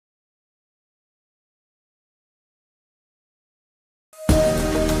Hi,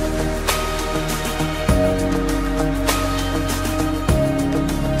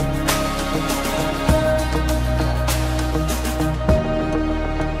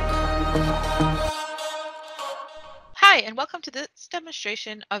 and welcome to this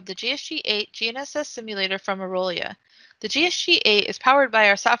demonstration of the GSG-8 GNSS simulator from Aurelia. The GSG-8 is powered by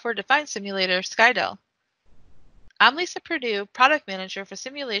our software-defined simulator, Skydel. I'm Lisa Purdue, Product Manager for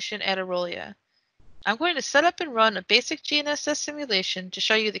Simulation at Aurelia. I'm going to set up and run a basic GNSS simulation to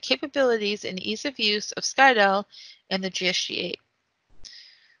show you the capabilities and ease of use of Skydel and the GSG-8.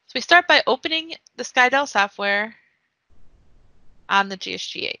 So we start by opening the Skydel software on the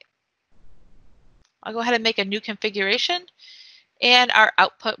GSG-8. I'll go ahead and make a new configuration, and our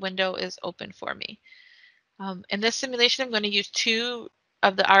output window is open for me. In this simulation, I'm going to use two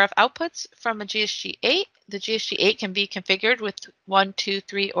of the RF outputs from a GSG-8. The GSG-8 can be configured with 1, 2,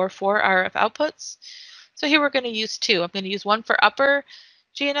 3, or 4 RF outputs. So here we're going to use two. I'm going to use one for upper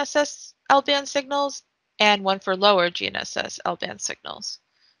GNSS L-band signals and one for lower GNSS L-band signals.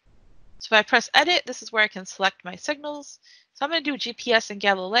 So if I press Edit, this is where I can select my signals. So I'm going to do GPS and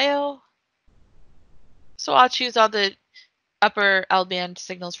Galileo. So I'll choose all the upper L-band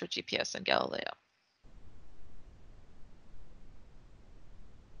signals for GPS and Galileo.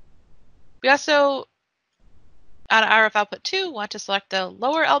 We also, on RF output 2, want to select the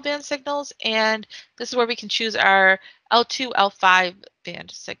lower L-band signals, and this is where we can choose our L2, L5 band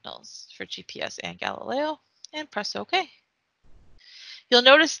signals for GPS and Galileo, and press OK. You'll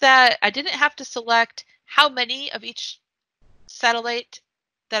notice that I didn't have to select how many of each satellite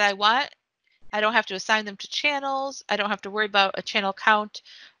that I want. I don't have to assign them to channels. I don't have to worry about a channel count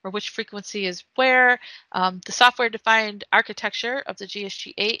or which frequency is where. The software-defined architecture of the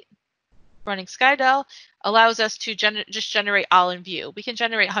GSG-8 running Skydel allows us to just generate all in view. We can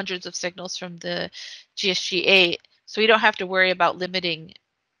generate hundreds of signals from the GSG-8, so we don't have to worry about limiting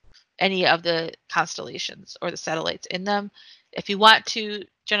any of the constellations or the satellites in them. If you want to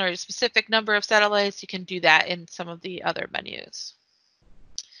generate a specific number of satellites, you can do that in some of the other menus.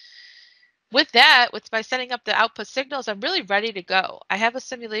 With that, by setting up the output signals, I'm really ready to go. I have a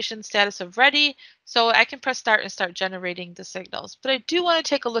simulation status of ready, so I can press start and start generating the signals. But I do want to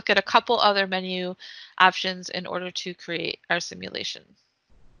take a look at a couple other menu options in order to create our simulation.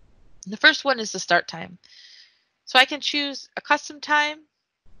 The first one is the start time. So I can choose a custom time,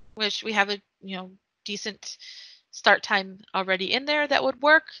 which we have a decent start time already in there that would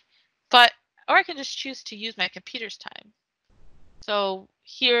work, or I can just choose to use my computer's time. So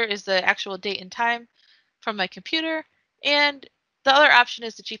here is the actual date and time from my computer, and the other option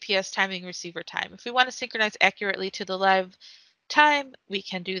is the GPS timing receiver time. If we want to synchronize accurately to the live time, we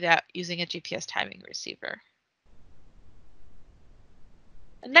can do that using a GPS timing receiver.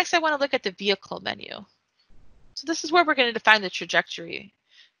 And next, I want to look at the vehicle menu. So this is where we're going to define the trajectory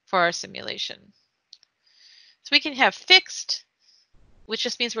for our simulation. So we can have fixed, which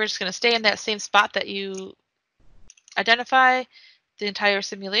just means we're just going to stay in that same spot that you identify the entire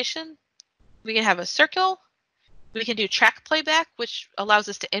simulation. We can have a circle. We can do track playback, which allows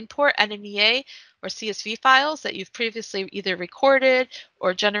us to import NMEA or CSV files that you've previously either recorded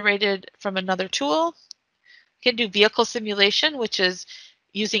or generated from another tool. We can do vehicle simulation, which is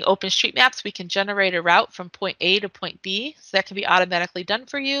using OpenStreetMaps. We can generate a route from point A to point B, so that can be automatically done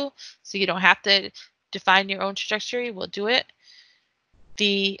for you, so you don't have to define your own trajectory. We'll do it.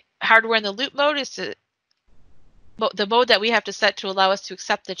 The hardware in the loop mode is the mode that we have to set to allow us to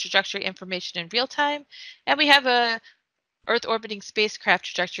accept the trajectory information in real time. And we have a Earth orbiting spacecraft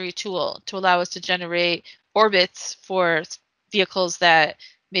trajectory tool to allow us to generate orbits for vehicles that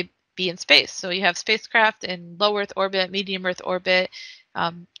may be in space. So you have spacecraft in low Earth orbit, medium Earth orbit,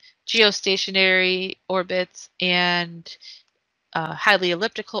 geostationary orbits, and highly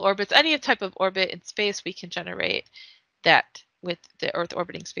elliptical orbits. Any type of orbit in space, we can generate that with the Earth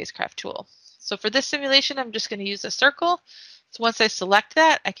orbiting spacecraft tool. So for this simulation, I'm just going to use a circle. So once I select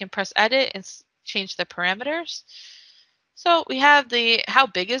that, I can press edit and change the parameters. So we have the how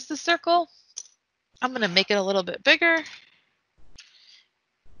big is the circle. I'm going to make it a little bit bigger.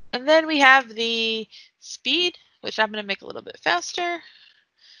 And then we have the speed, which I'm going to make a little bit faster.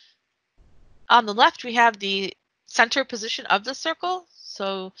 On the left, we have the center position of the circle.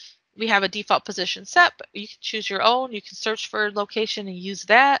 So we have a default position set, but you can choose your own. You can search for a location and use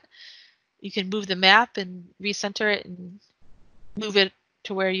that. You can move the map and recenter it and move it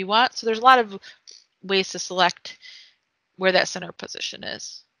to where you want. So there's a lot of ways to select where that center position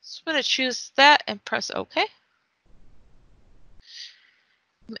is. So I'm going to choose that and press OK.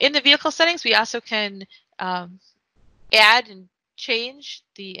 In the vehicle settings, we also can add and change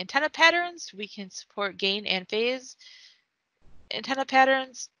the antenna patterns. We can support gain and phase antenna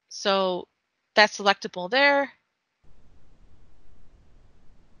patterns, so that's selectable there.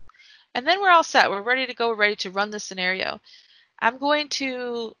 And then we're all set. We're ready to go. We're ready to run the scenario. I'm going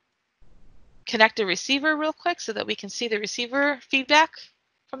to connect a receiver real quick so that we can see the receiver feedback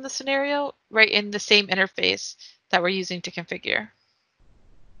from the scenario right in the same interface that we're using to configure.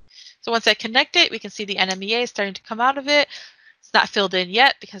 So once I connect it, we can see the NMEA starting to come out of it. It's not filled in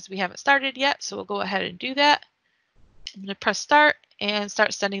yet because we haven't started yet, so we'll go ahead and do that. I'm going to press start and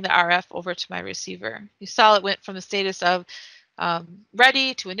start sending the RF over to my receiver. You saw it went from the status of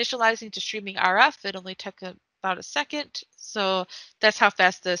ready to initializing to streaming RF. It only took about a second, so that's how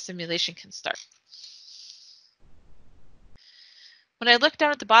fast the simulation can start. When I look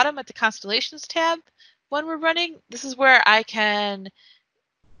down at the bottom at the Constellations tab, when we're running, this is where I can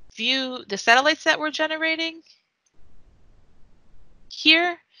view the satellites that we're generating.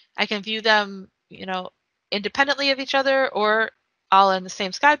 Here, I can view them, independently of each other or all in the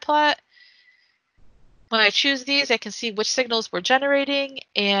same sky plot. When I choose these, I can see which signals we're generating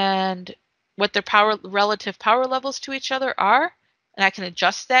and what their relative power levels to each other are. And I can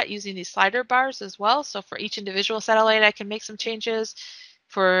adjust that using these slider bars as well. So for each individual satellite, I can make some changes.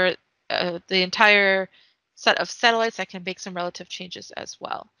 For the entire set of satellites, I can make some relative changes as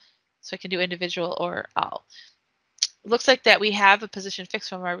well. So I can do individual or all. It looks like that we have a position fixed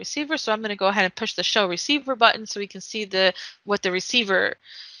from our receiver. So I'm going to go ahead and push the show receiver button so we can see what the receiver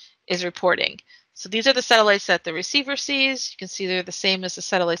is reporting. So these are the satellites that the receiver sees. You can see they're the same as the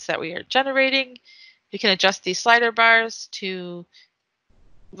satellites that we are generating. You can adjust these slider bars to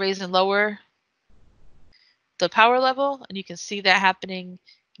raise and lower the power level, and you can see that happening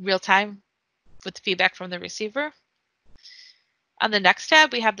in real time with the feedback from the receiver. On the next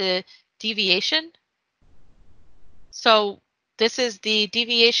tab, we have the deviation. So this is the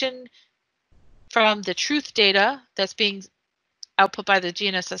deviation from the truth data that's being output by the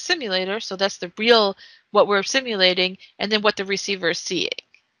GNSS simulator. So that's the real, what we're simulating, and then what the receiver is seeing.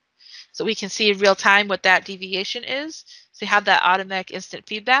 So we can see in real time what that deviation is. So you have that automatic instant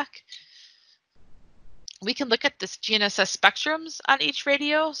feedback. We can look at this GNSS spectrums on each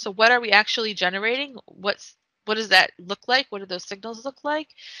radio. So what are we actually generating? What does that look like? What do those signals look like?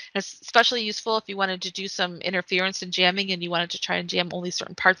 And it's especially useful if you wanted to do some interference and jamming and you wanted to try and jam only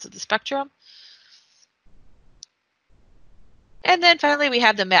certain parts of the spectrum. And then finally, we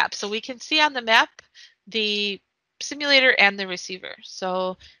have the map. So we can see on the map the simulator and the receiver.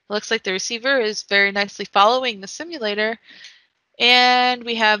 So it looks like the receiver is very nicely following the simulator. And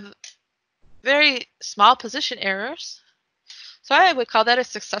we have very small position errors. So I would call that a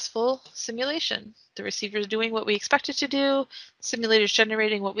successful simulation. The receiver is doing what we expect it to do. The simulator is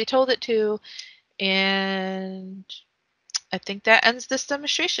generating what we told it to. And I think that ends this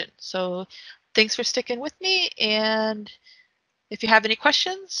demonstration. So thanks for sticking with me. And if you have any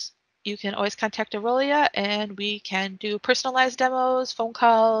questions, you can always contact Aurelia and we can do personalized demos, phone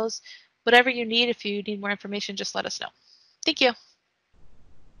calls, whatever you need. If you need more information, just let us know. Thank you.